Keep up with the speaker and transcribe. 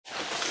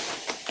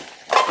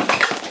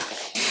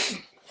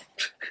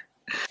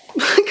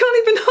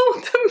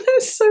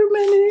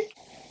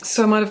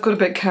So I might have got a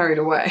bit carried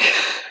away.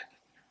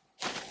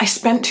 I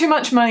spent too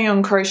much money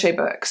on crochet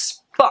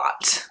books,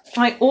 but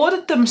I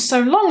ordered them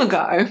so long ago,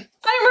 I don't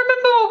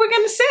remember what we're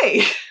going to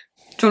see.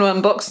 Do you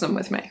want to unbox them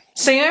with me?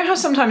 So you know how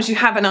sometimes you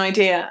have an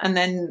idea and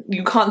then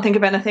you can't think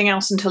of anything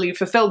else until you've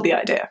fulfilled the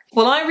idea?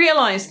 Well, I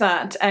realised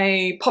that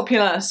a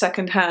popular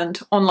secondhand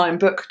online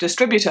book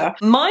distributor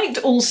might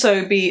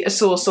also be a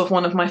source of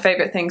one of my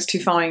favourite things to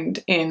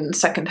find in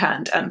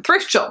secondhand and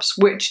thrift shops,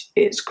 which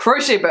is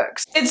crochet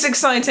books. It's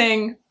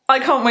exciting. I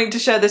can't wait to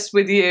share this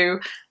with you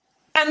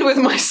and with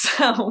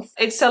myself.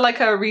 It's like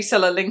a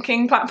reseller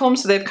linking platform,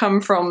 so they've come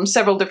from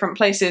several different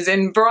places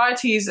in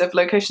varieties of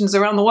locations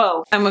around the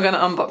world, and we're going to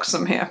unbox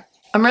them here.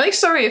 I'm really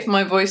sorry if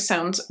my voice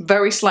sounds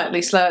very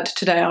slightly slurred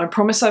today. I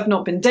promise I've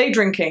not been day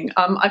drinking.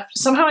 I've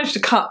somehow managed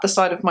to cut the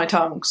side of my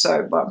tongue,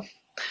 so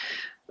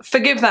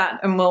forgive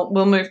that, and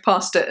we'll move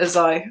past it as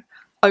I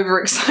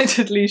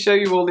overexcitedly show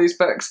you all these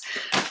books.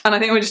 And I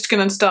think we're just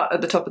going to start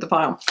at the top of the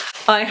pile.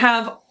 I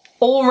have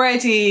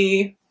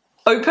already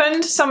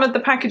opened some of the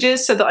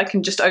packages so that I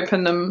can just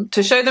open them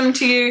to show them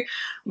to you,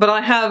 but I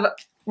have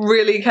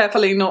really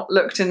carefully not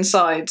looked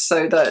inside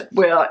so that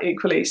we are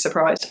equally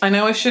surprised. I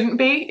know I shouldn't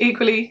be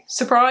equally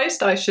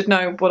surprised. I should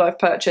know what I've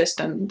purchased,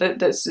 and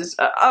this is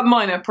a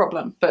minor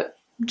problem, but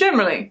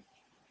generally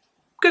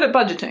good at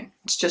budgeting.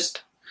 It's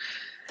just,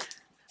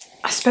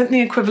 I spent the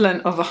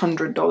equivalent of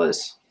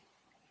 $100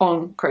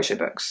 on crochet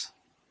books,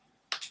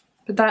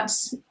 but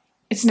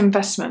it's an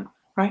investment,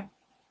 right?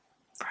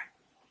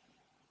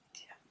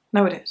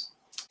 No, it is.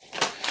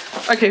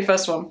 Okay,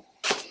 first one.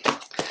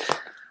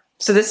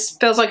 So this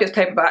feels like it's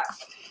paperback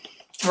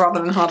rather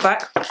than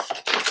hardback.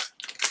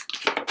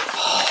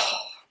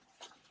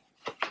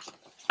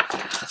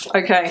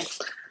 Okay,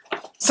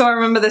 so I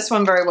remember this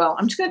one very well.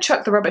 I'm just going to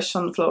chuck the rubbish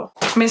on the floor.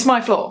 I mean, it's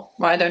my floor,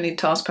 right? I don't need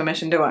to ask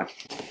permission, do I?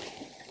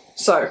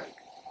 So,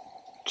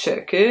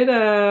 check it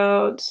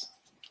out.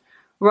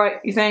 Right,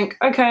 you think,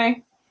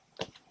 okay,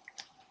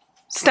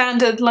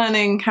 standard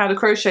learning how to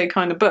crochet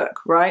kind of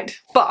book, right?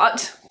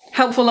 But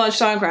helpful large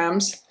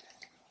diagrams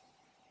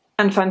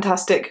and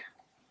fantastic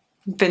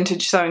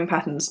vintage sewing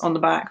patterns on the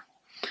back.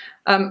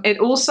 It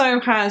also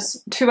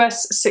has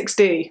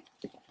 2S6D,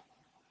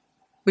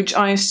 which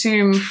I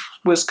assume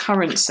was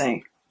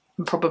currency.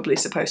 I'm probably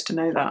supposed to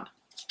know that.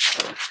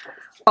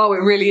 Oh,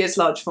 it really is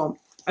large form.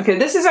 Okay,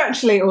 this is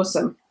actually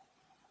awesome.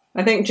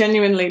 I think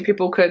genuinely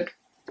people could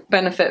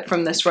benefit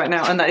from this right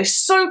now, and that is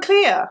so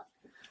clear.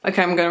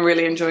 Okay, I'm going to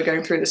really enjoy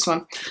going through this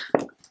one.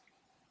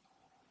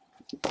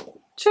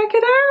 Check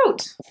it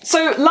out.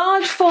 So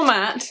large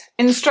format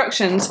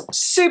instructions,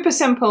 super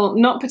simple,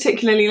 not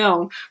particularly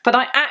long, but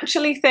I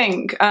actually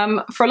think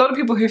for a lot of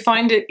people who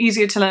find it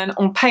easier to learn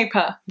on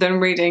paper than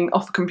reading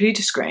off a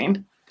computer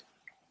screen,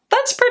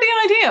 that's pretty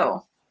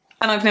ideal.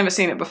 And I've never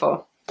seen it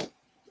before.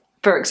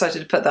 Very excited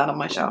to put that on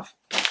my shelf.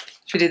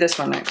 Should we do this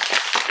one next?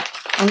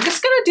 I'm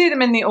just going to do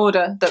them in the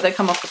order that they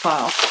come off the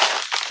pile.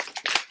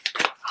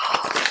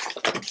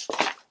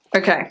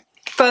 Okay,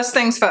 first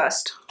things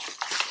first.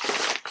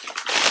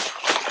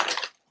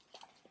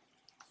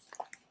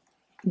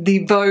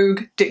 The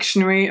Vogue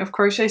Dictionary of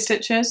Crochet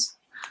Stitches.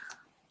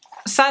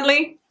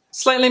 Sadly,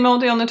 slightly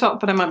mouldy on the top,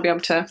 but I might be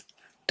able to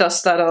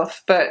dust that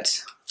off.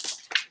 But,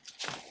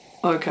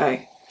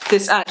 okay,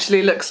 this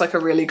actually looks like a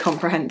really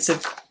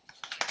comprehensive.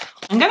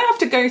 I'm going to have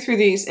to go through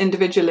these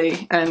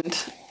individually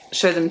and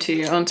show them to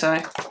you, aren't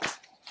I?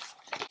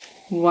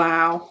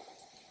 Wow.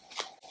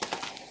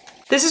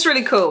 This is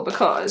really cool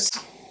because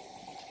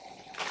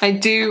I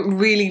do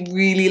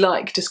really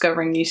like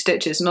discovering new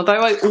stitches, and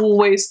although I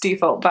always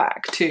default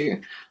back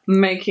to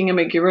making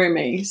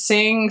amigurumi,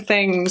 seeing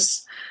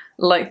things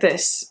like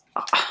this,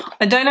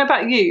 I don't know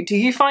about you, do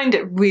you find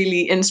it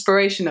really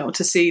inspirational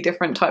to see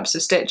different types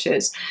of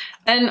stitches?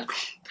 And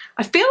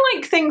I feel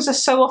like things are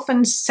so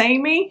often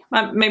samey,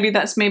 maybe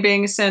that's me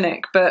being a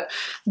cynic, but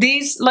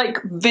these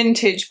like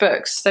vintage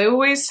books, they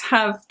always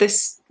have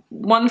this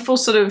wonderful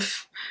sort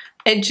of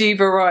edgy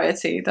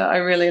variety that I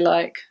really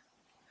like.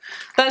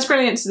 That's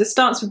brilliant. So this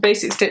starts with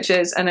basic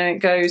stitches and then it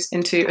goes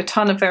into a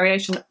ton of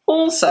variation.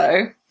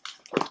 Also,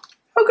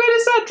 how good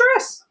is that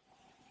dress?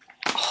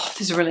 Oh,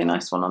 there's a really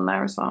nice one on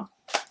there as well.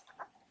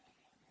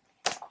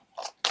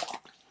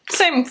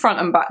 Same front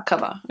and back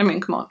cover. I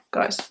mean, come on,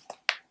 guys.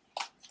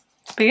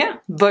 But yeah,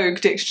 Vogue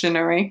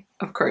Dictionary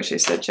of Crochet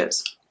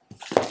Stitches.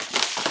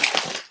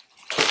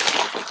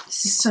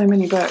 This is so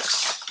many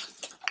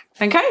books.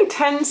 Okay,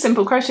 10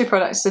 simple crochet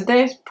products. So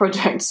they're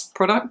projects.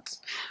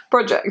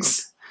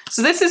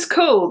 So this is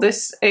cool.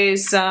 This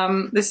is a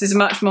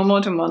much more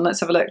modern one. Let's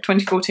have a look.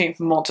 2014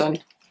 for modern.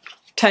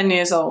 10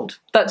 years old.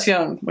 That's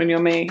young when you're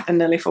me and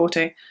nearly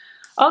 40.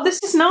 Oh,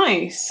 this is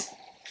nice.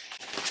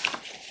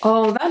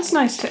 Oh, that's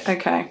nice too.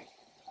 Okay.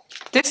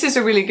 This is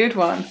a really good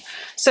one.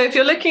 So if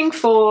you're looking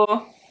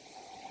for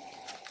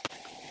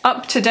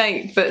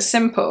up-to-date but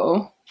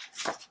simple,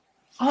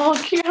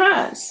 oh, cute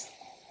hats.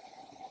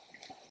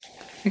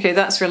 Okay,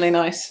 that's really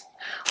nice.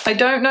 I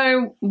don't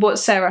know what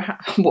Sarah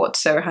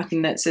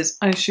Hatton Knits is.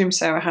 I assume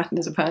Sarah Hatton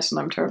is a person.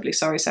 I'm terribly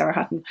sorry, Sarah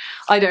Hatton.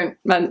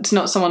 It's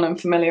not someone I'm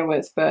familiar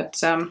with,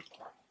 but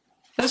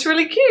that's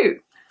really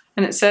cute.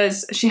 And it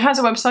says she has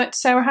a website,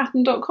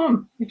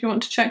 sarahhatton.com, if you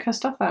want to check her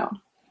stuff out.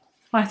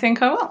 I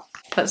think I will.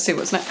 Let's see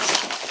what's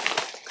next.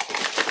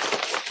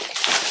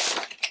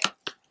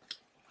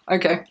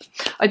 Okay,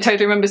 I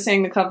totally remember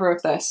seeing the cover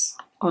of this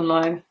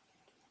online.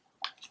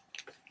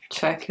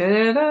 Check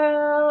it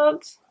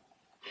out.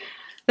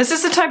 This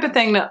is the type of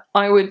thing that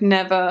I would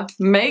never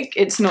make.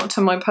 It's not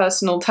to my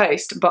personal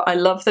taste, but I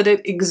love that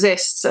it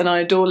exists and I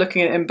adore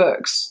looking at it in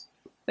books.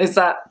 That's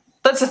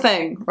a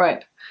thing,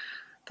 right?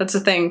 That's a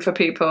thing for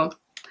people.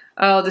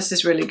 Oh, this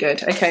is really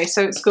good. Okay,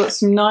 so it's got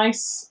some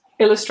nice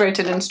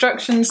illustrated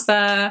instructions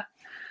there.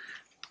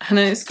 And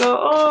then it's got,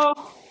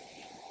 oh,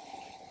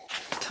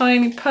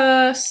 tiny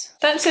purse.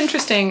 That's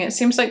interesting. It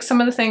seems like some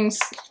of the things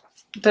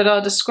that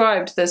are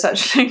described, there's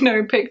actually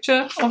no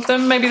picture of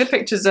them. Maybe the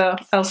pictures are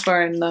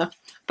elsewhere in the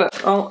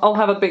book. I'll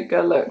have a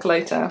bigger look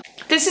later.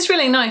 This is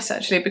really nice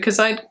actually, because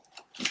I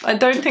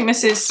don't think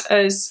this is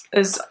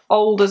as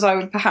old as I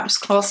would perhaps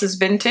class as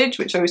vintage,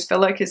 which I always feel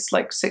like is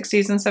like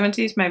 60s and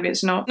 70s. Maybe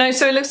it's not. No,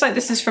 so it looks like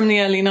this is from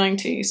the early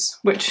 90s,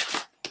 which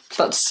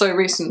that's so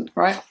recent,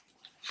 right?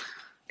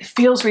 It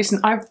feels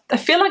recent. I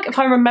feel like if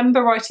I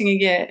remember writing a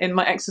year in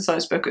my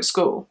exercise book at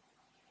school,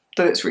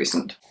 that it's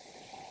recent.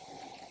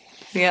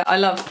 Yeah,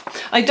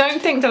 I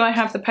don't think that I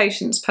have the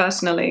patience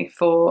personally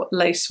for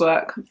lace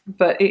work,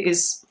 but it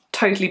is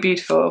totally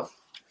beautiful.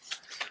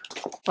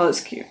 Oh,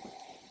 that's cute.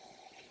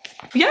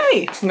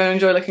 Yay! I'm going to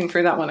enjoy looking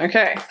through that one.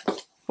 Okay,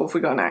 what have we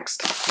got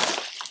next?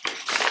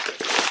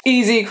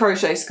 Easy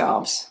crochet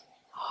scarves.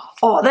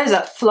 Oh, there's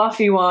a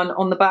fluffy one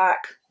on the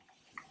back.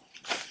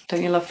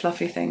 Don't you love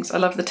fluffy things? I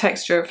love the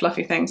texture of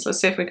fluffy things. Let's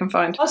see if we can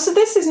find. Oh, so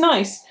this is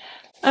nice.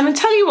 I'm going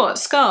to tell you what,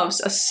 scarves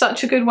are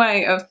such a good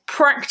way of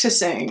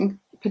practicing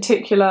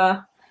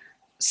particular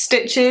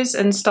stitches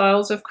and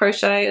styles of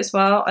crochet as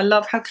well. I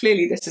love how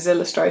clearly this is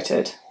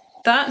illustrated.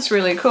 That's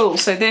really cool.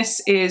 So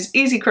this is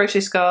Easy Crochet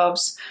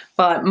Scarves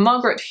by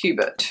Margaret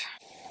Hubert.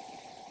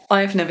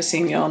 I've never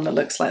seen yarn that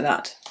looks like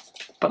that,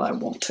 but I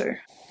want to.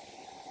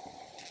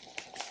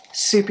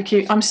 Super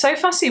cute. I'm so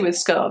fussy with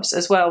scarves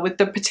as well, with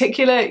the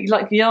particular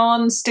like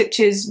yarn,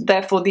 stitches,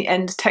 therefore the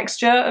end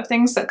texture of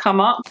things that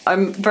come up.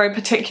 I'm very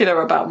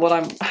particular about what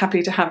I'm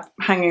happy to have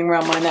hanging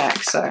around my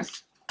neck, so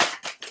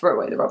throw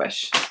away the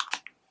rubbish.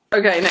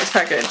 Okay, next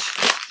package.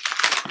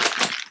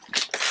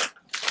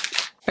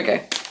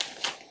 Okay.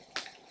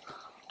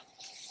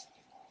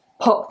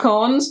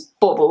 Popcorns,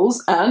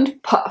 bobbles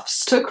and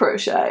puffs to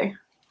crochet.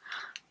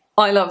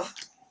 I love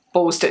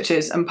ball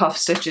stitches and puff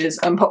stitches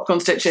and popcorn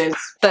stitches.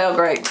 They are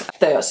great.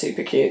 They are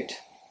super cute.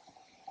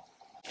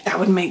 That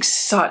would make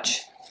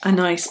such a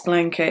nice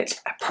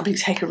blanket. It'd probably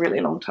take a really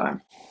long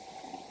time.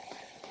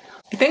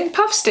 I think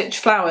puff stitch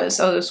flowers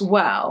as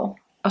well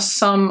are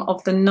some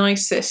of the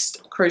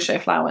nicest crochet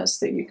flowers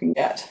that you can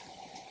get.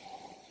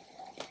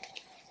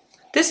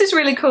 This is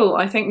really cool.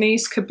 I think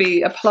these could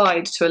be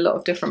applied to a lot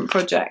of different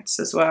projects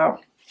as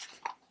well.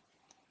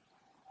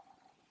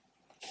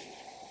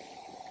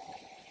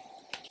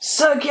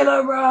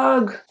 Circular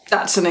rug!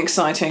 That's an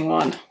exciting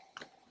one.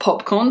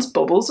 Popcorns,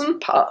 bobbles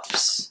and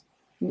puffs.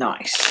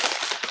 Nice.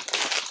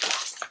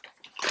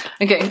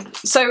 Okay,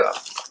 so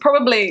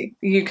probably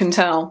you can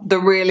tell the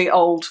really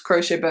old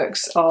crochet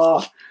books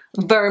are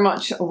very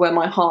much where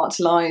my heart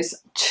lies.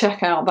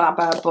 Check out that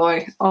bad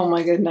boy. Oh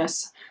my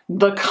goodness.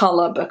 The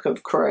Colour Book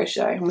of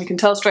Crochet. And we can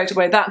tell straight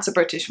away that's a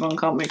British one,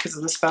 can't we, because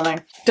of the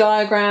spelling.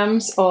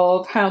 Diagrams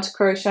of how to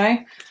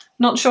crochet.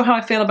 Not sure how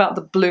I feel about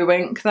the blue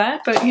ink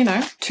there, but you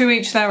know, to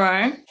each their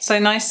own. So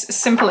nice,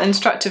 simple,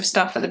 instructive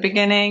stuff at the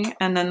beginning,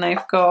 and then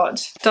they've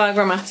got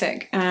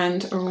diagrammatic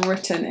and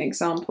written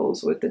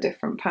examples with the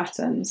different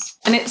patterns.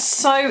 And it's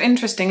so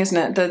interesting, isn't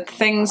it? The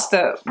things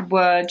that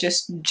were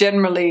just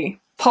generally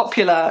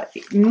popular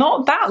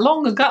not that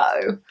long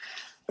ago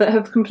that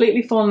have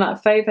completely fallen out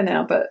of favour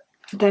now, but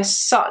they're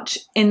such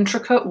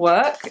intricate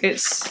work.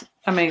 It's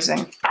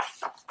amazing.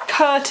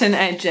 Curtain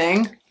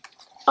edging.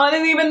 I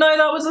didn't even know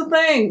that was a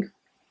thing.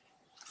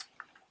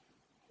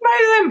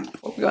 Amazing.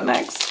 What have we got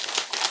next?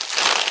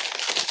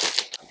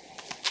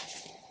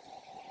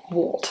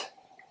 What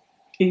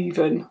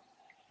even?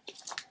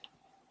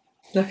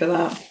 Look at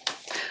that.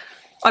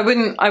 I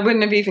wouldn't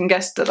have even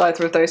guessed that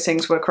either of those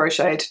things were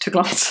crocheted to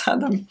glance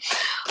at them.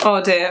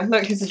 Oh dear,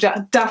 look, he's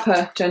a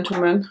dapper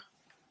gentleman.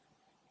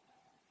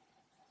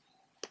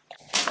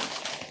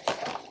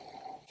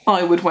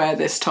 I would wear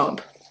this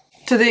top.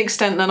 To the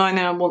extent that I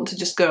now want to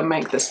just go and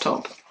make this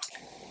top.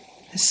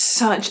 There's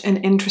such an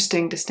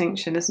interesting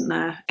distinction, isn't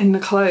there, in the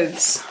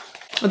clothes?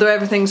 Although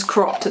everything's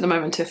cropped at the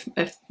moment if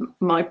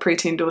my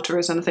preteen daughter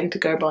is anything to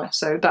go by,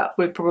 so that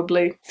would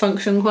probably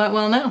function quite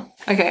well now.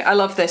 Okay, I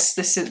love this.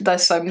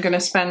 I'm going to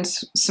spend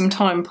some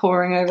time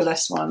poring over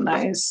this one.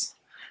 That is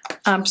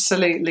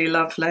absolutely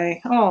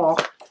lovely. Oh,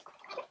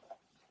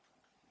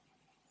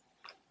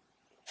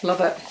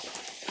 love it.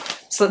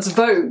 So that's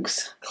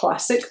Vogue's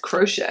Classic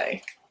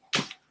Crochet.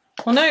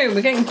 Oh no,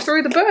 we're getting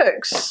through the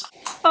books.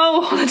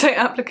 Oh, holiday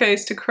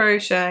appliques to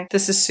crochet.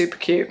 This is super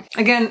cute.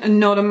 Again,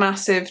 not a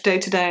massive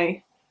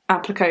day-to-day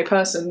applique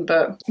person,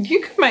 but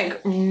you could make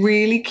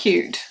really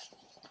cute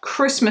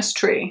Christmas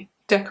tree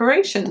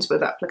decorations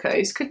with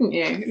appliques, couldn't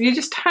you? You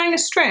just hang a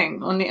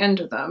string on the end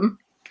of them.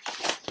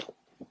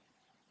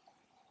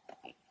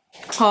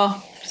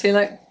 Oh, see,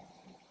 like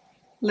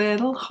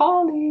little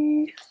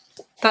holly.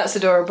 That's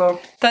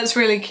adorable. That's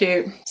really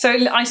cute. So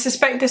I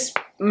suspect this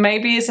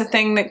maybe is a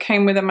thing that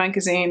came with a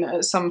magazine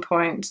at some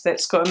point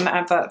that's got an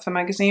advert for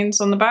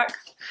magazines on the back.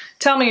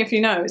 Tell me if you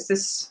know, is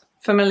this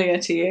familiar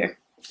to you?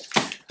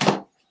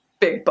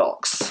 Big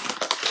box.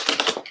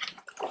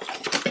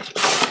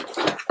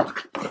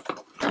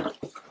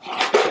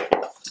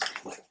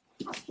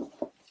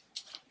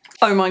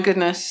 Oh my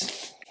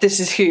goodness, this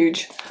is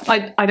huge.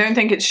 I don't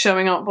think it's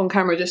showing up on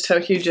camera just how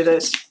huge it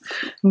is.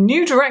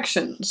 New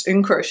directions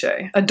in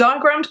crochet. A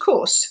diagrammed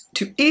course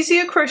to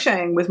easier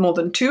crocheting with more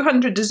than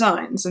 200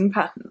 designs and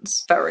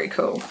patterns. Very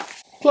cool.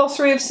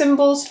 Glossary of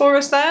symbols for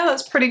us there.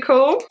 That's pretty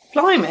cool.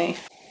 Blimey.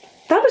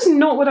 That was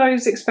not what I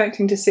was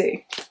expecting to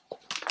see.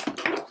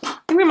 I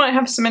think we might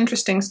have some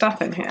interesting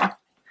stuff in here.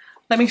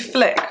 Let me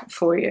flick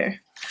for you.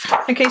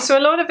 Okay, so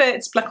a lot of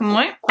it's black and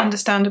white,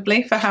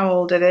 understandably, for how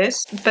old it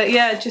is. But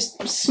yeah,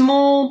 just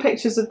small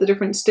pictures of the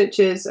different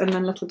stitches and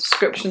then little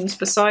descriptions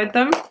beside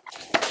them.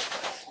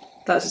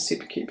 That's a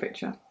super cute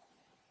picture.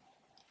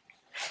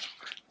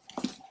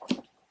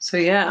 So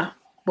yeah,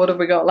 what have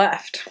we got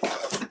left?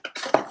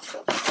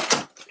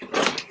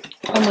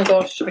 Oh my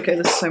gosh, okay,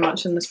 there's so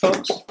much in this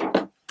box.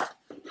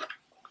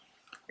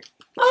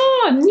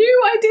 Ah,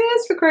 new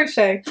ideas for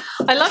crochet.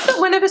 I love that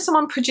whenever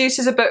someone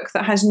produces a book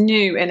that has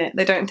new in it,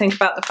 they don't think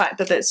about the fact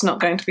that it's not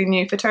going to be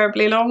new for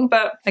terribly long,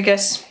 but I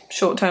guess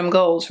short-term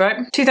goals,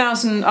 right?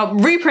 2000,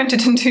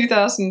 reprinted in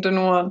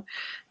 2001.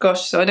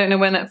 Gosh, so I don't know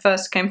when it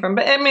first came from,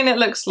 but I mean, it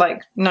looks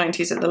like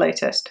 90s at the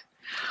latest.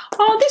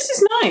 Oh, this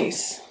is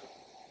nice.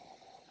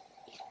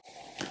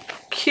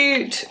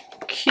 Cute,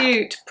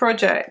 cute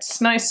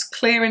projects. Nice,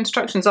 clear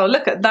instructions. Oh,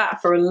 look at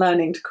that for a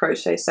learning to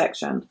crochet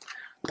section.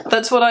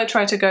 That's what I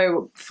try to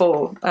go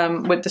for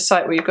with the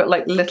site, where you've got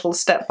like little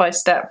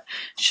step-by-step,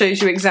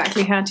 shows you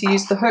exactly how to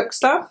use the hook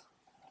stuff.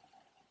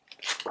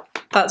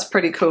 That's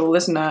pretty cool,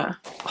 isn't it?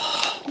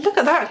 Oh, look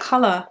at that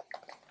colour.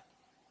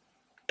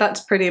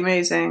 That's pretty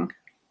amazing.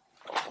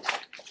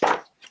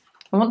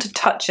 I want to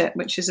touch it,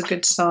 which is a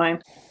good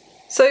sign.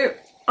 So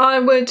I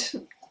would,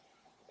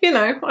 you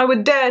know, I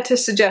would dare to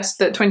suggest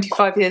that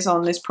 25 years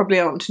on, these probably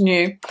aren't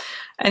new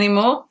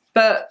anymore,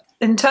 but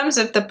in terms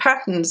of the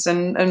patterns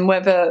and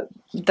whether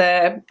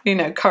they're, you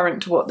know,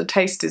 current to what the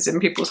taste is in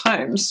people's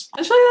homes,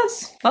 actually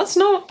that's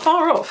not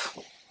far off.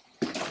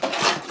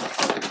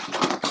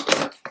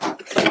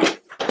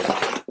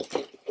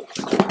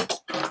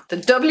 The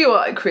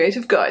WI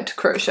Creative Guide to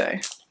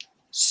Crochet.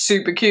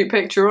 Super cute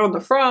picture on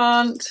the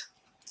front.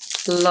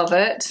 Love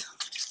it.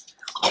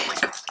 Oh my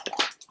god.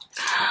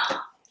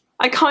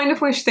 I kind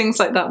of wish things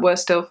like that were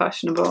still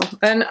fashionable.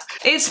 And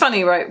it's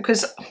funny, right?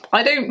 Because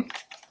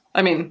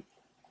I mean,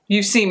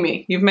 you've seen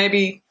me. You've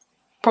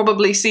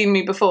probably seen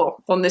me before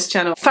on this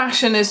channel.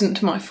 Fashion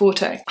isn't my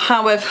forte.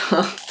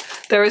 However,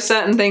 there are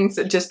certain things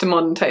that just to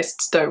modern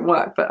tastes don't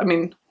work. But I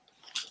mean,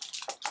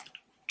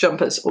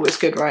 jumpers, always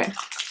good, right?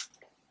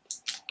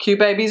 Cute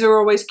babies are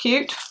always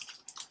cute.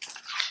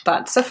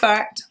 That's a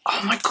fact.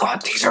 Oh my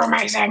god, these are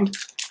amazing.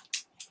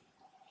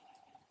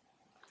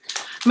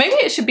 Maybe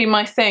it should be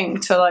my thing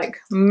to like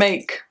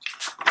make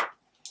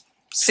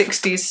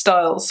 60s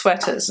style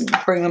sweaters and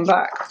bring them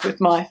back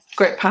with my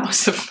great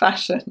powers of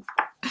fashion.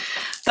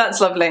 That's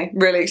lovely.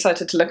 Really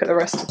excited to look at the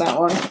rest of that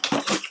one.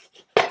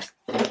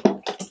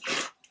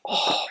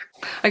 Oh.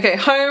 Okay,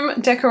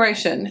 home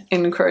decoration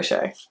in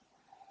crochet.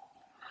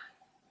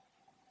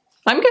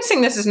 I'm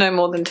guessing this is no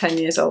more than 10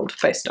 years old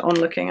based on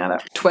looking at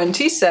it.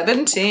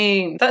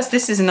 2017.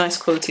 This is a nice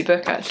quality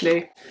book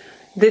actually.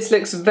 This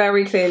looks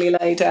very clearly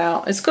laid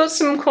out. It's got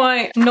some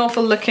quite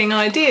novel looking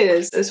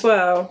ideas as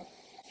well.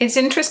 It's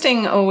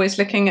interesting always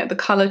looking at the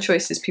colour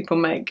choices people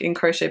make in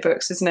crochet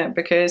books, isn't it?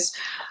 Because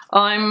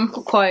I'm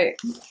quite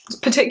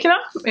particular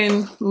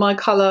in my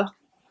colour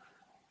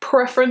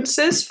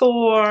preferences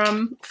for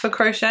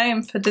crochet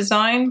and for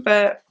design,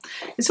 but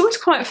it's always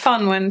quite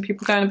fun when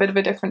people go in a bit of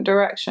a different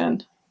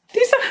direction.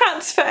 These are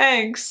hats for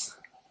eggs.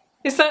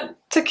 Is that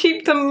to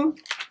keep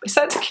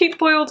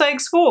boiled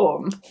eggs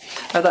warm?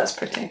 Oh, that's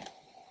pretty.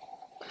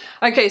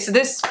 Okay, so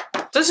this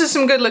is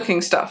some good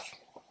looking stuff.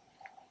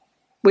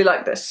 We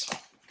like this.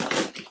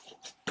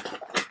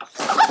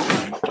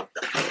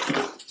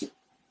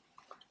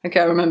 Okay,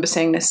 I remember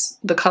seeing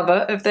the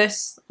cover of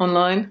this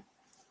online.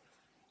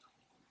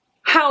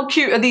 How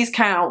cute are these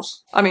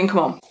cows? I mean, come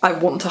on, I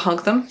want to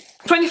hug them.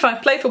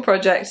 25 playful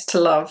projects to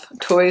love,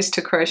 toys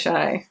to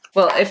crochet.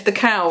 Well, if the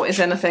cow is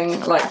anything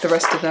like the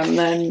rest of them,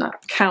 then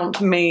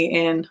count me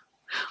in.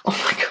 Oh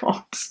my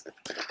god.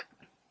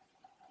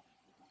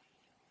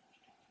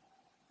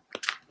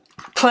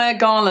 Claire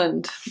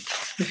Garland,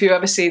 if you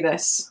ever see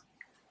this,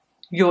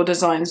 your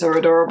designs are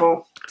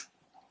adorable.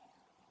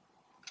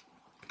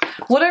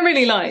 What I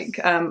really like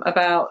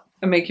about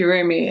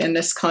amigurumi in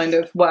this kind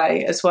of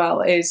way as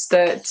well is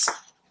that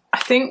I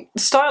think the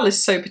style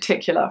is so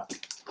particular.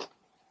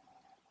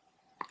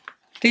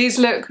 These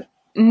look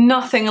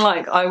nothing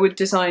like I would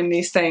design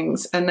these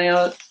things, and they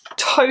are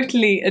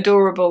totally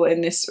adorable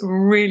in this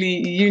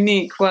really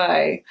unique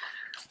way.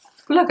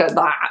 Look at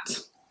that.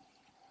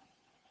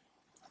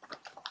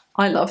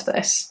 I love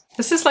this.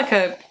 This is like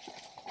a...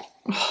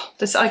 Oh,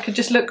 this, I could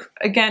just look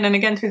again and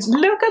again through this.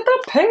 Look at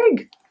the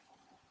pig!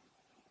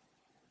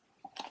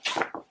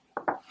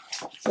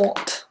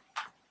 What?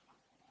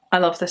 I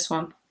love this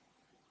one.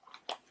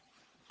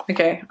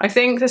 Okay, I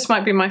think this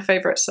might be my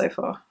favourite so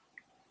far.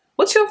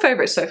 What's your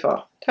favourite so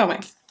far? Tell me.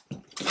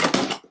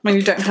 I mean,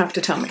 you don't have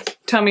to tell me.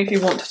 Tell me if you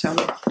want to tell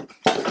me.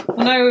 Oh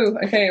no,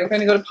 okay, we've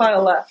only got a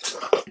pile left.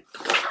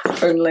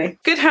 Only.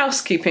 Good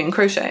Housekeeping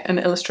Crochet, an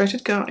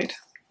illustrated guide.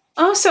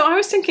 Oh, so I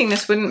was thinking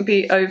this wouldn't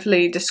be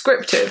overly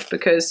descriptive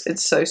because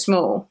it's so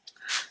small.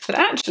 But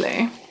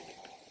actually,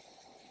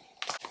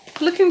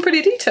 looking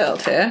pretty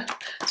detailed here.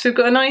 So we've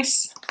got a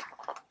nice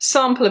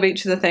sample of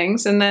each of the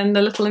things and then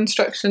the little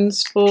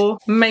instructions for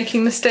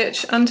making the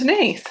stitch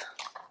underneath.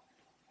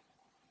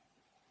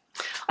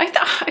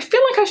 I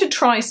feel like I should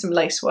try some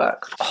lace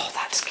work. Oh,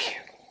 that's cute.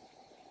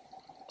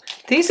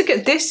 These are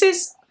good.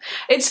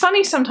 It's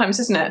funny sometimes,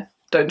 isn't it?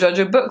 Don't judge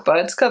a book by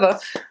its cover.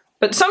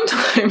 But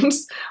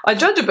sometimes I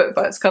judge a book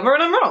by its cover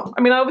and I'm wrong.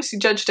 I mean, I obviously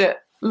judged it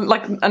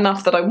like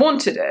enough that I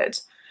wanted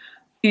it.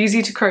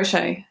 Easy to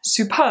crochet,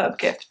 superb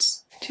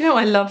gifts. Do you know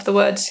I love the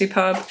word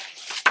superb?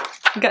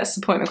 It gets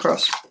the point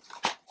across.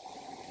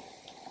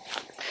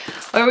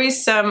 I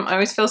always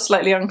feel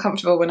slightly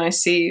uncomfortable when I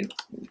see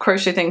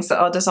crochet things that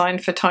are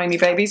designed for tiny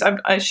babies. I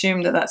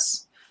assume that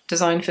that's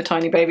designed for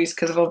tiny babies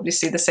because of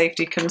obviously the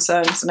safety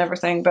concerns and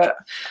everything, but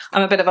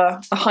I'm a bit of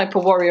a hyper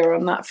warrior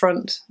on that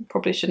front.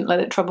 Probably shouldn't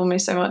let it trouble me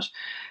so much.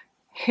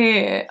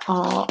 Here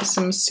are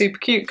some super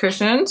cute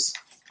cushions.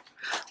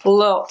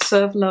 Lots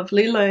of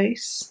lovely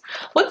lace.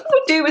 What do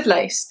we do with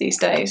lace these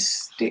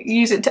days? Do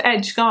you use it to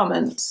edge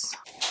garments?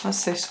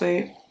 That's so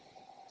sweet.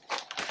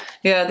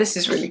 Yeah, this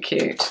is really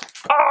cute.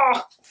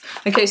 Oh!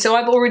 Okay, so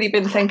I've already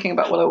been thinking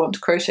about what I want to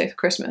crochet for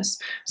Christmas.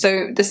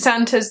 So the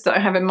Santas that I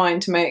have in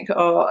mind to make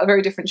are a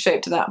very different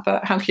shape to that,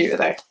 but how cute are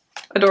they?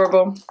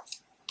 Adorable.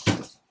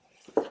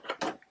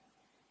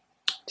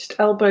 Just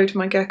elbowed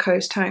my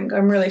gecko's tank.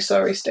 I'm really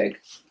sorry, Stig.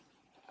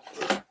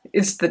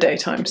 It's the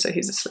daytime, so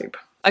he's asleep.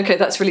 Okay,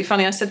 that's really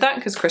funny I said that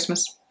because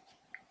Christmas.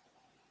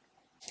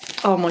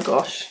 Oh my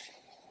gosh.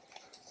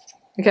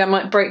 Okay, I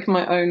might break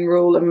my own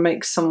rule and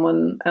make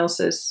someone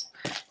else's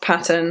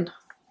pattern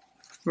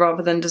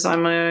rather than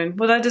design my own.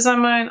 Would I design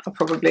my own? I'll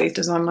probably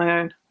design my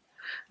own.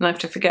 And I have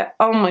to forget.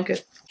 Oh my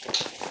god.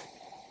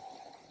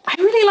 I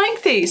really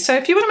like these. So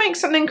if you want to make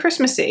something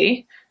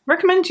Christmassy, I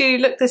recommend you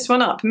look this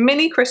one up.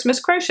 Mini Christmas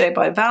Crochet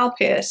by Val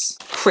Pierce.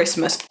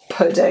 Christmas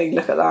pudding,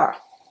 look at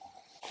that.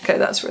 Okay,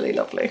 that's really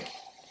lovely.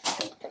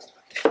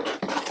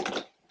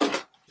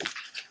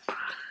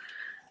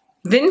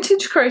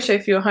 Vintage crochet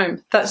for your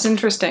home. That's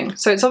interesting.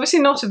 So it's obviously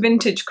not a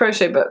vintage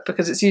crochet book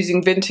because it's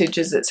using vintage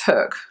as its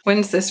hook.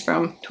 When's this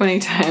from?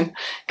 2010.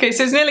 Okay,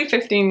 so it's nearly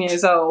 15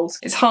 years old.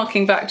 It's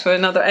harking back to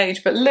another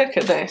age, but look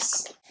at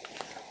this.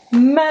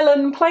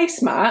 Melon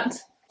placemat.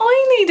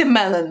 I need a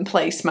melon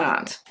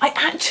placemat. I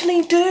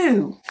actually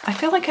do. I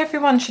feel like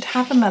everyone should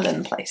have a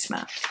melon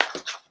placemat.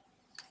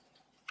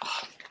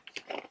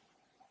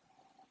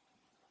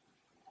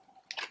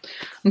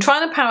 I'm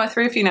trying to power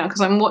through for you now because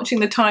I'm watching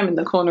the time in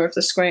the corner of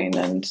the screen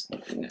and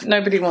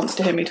nobody wants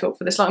to hear me talk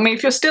for this long. I mean,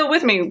 if you're still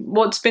with me,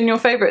 what's been your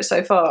favourite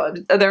so far?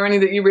 Are there any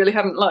that you really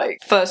haven't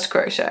liked? First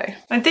crochet.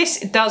 And this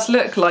does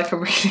look like a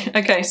really...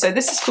 Okay, so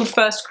this is called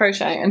First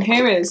Crochet and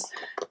here is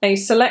a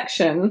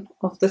selection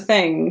of the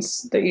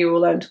things that you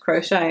will learn to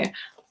crochet.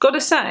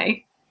 Gotta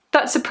say,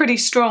 that's a pretty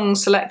strong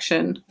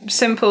selection.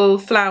 Simple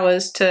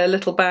flowers to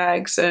little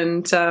bags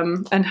and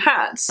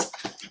hats.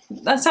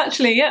 That's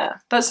actually, yeah,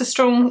 that's a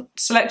strong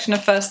selection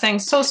of first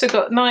things. It's also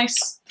got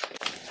nice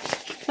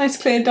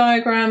clear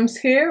diagrams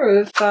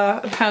here of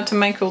how to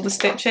make all the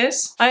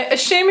stitches. I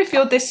assume if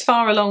you're this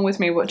far along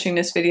with me watching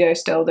this video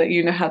still that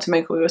you know how to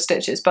make all your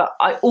stitches, but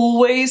I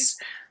always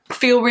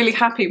feel really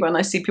happy when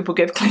I see people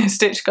give clear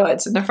stitch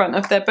guides in the front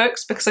of their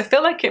books because I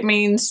feel like it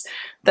means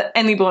that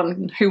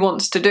anyone who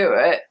wants to do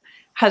it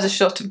has a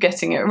shot of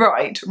getting it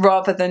right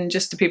rather than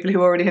just the people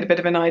who already had a bit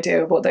of an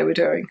idea of what they were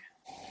doing.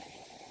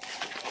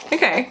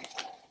 Okay,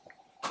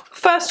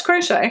 First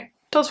Crochet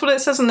does what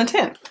it says on the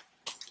tin.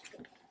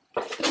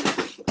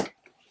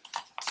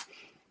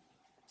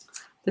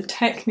 The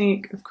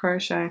technique of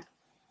crochet.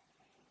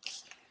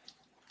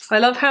 I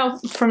love how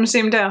from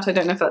zoomed out, I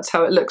don't know if that's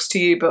how it looks to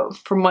you, but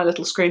from my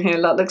little screen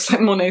here, that looks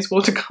like Monet's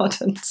water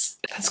gardens.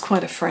 That's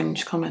quite a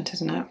French comment,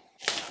 isn't it?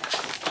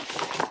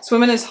 This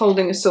woman is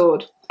holding a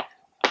sword.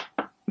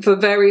 For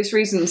various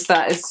reasons,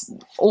 that is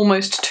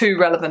almost too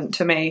relevant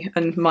to me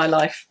and my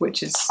life,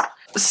 which is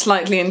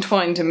slightly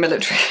entwined in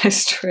military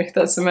history.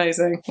 That's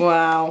amazing.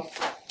 Wow.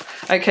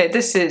 Okay,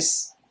 this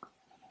is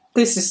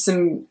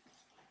some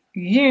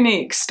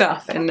unique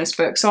stuff in this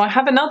book. So I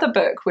have another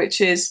book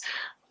which is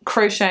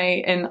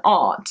Crochet in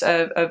Art,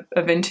 a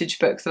vintage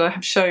book that I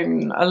have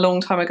shown a long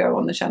time ago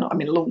on the channel. I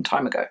mean, a long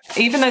time ago.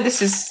 Even though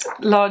this is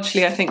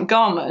largely, I think,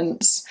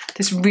 garments,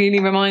 this really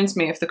reminds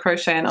me of the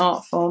Crochet in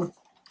Art form.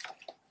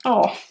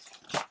 Oh.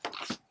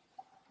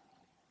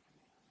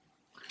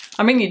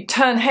 I mean, you'd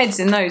turn heads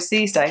in those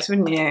these days,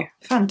 wouldn't you?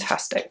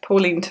 Fantastic.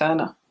 Pauline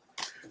Turner.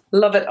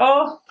 Love it.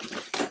 Oh,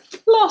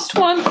 last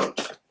one.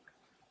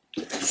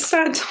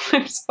 Sad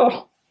times.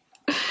 Oh.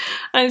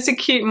 And it's a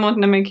cute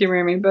modern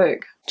amigurumi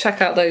book.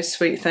 Check out those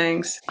sweet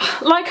things.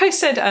 Like I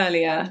said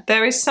earlier,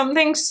 there is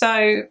something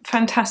so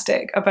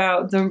fantastic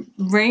about the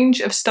range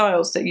of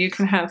styles that you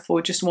can have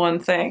for just one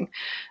thing.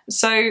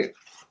 So,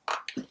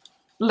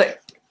 look,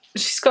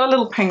 she's got a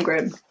little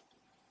penguin.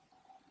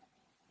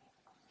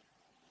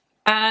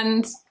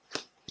 And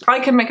I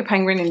could make a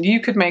penguin and you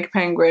could make a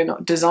penguin, or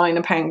design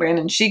a penguin,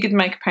 and she could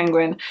make a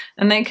penguin,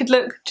 and they could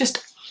look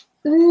just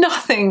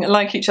nothing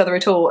like each other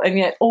at all, and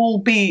yet all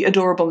be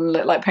adorable and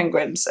look like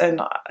penguins. And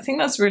I think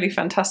that's really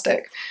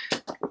fantastic.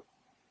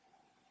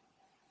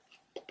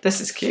 This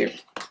is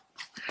cute.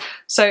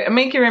 So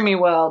Amigurumi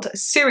World,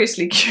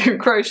 seriously cute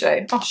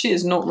crochet. Oh, she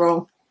is not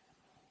wrong.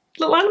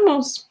 Little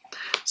animals.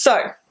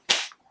 So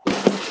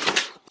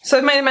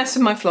I've made a mess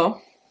of my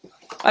floor.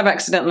 I've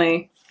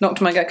accidentally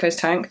knocked my gecko's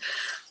tank,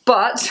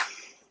 but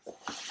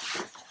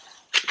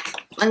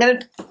I'm gonna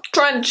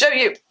try and show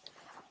you.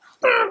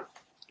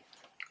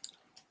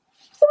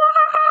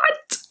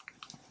 What?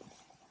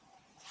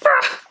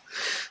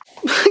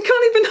 I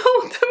can't even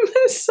hold them,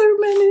 there's so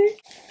many.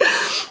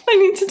 I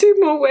need to do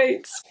more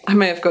weights. I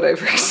may have got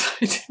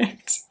overexcited.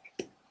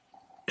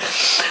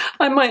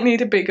 I might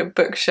need a bigger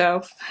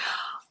bookshelf.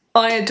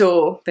 I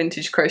adore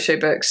vintage crochet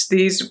books.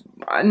 These,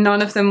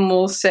 none of them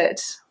will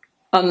sit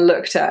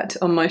unlooked at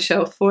on my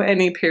shelf for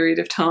any period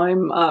of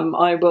time.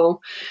 I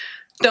will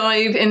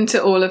dive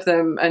into all of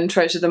them and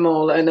treasure them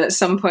all, and at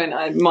some point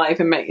I might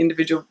even make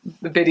individual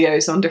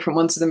videos on different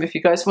ones of them if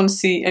you guys want to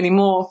see any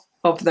more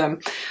of them.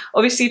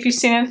 Obviously, if you've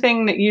seen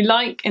anything that you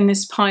like in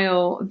this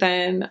pile,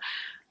 then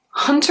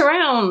hunt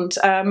around,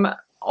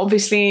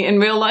 obviously in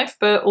real life,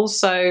 but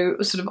also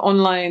sort of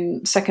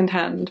online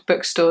secondhand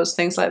bookstores,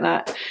 things like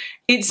that.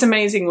 It's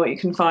amazing what you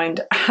can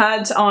find.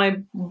 Had I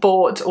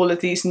bought all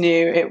of these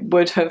new, it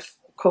would have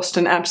cost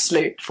an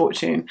absolute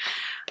fortune.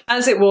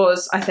 As it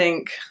was, I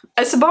think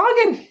it's a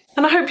bargain.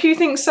 And I hope you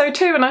think so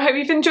too, and I hope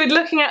you've enjoyed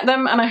looking at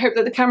them, and I hope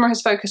that the camera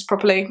has focused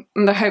properly,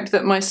 and I hope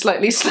that my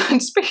slightly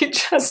slurred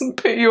speech hasn't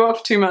put you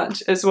off too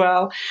much as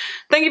well.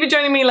 Thank you for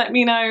joining me. Let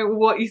me know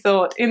what you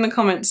thought in the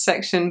comments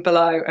section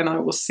below, and I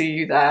will see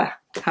you there.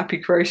 Happy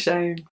crocheting.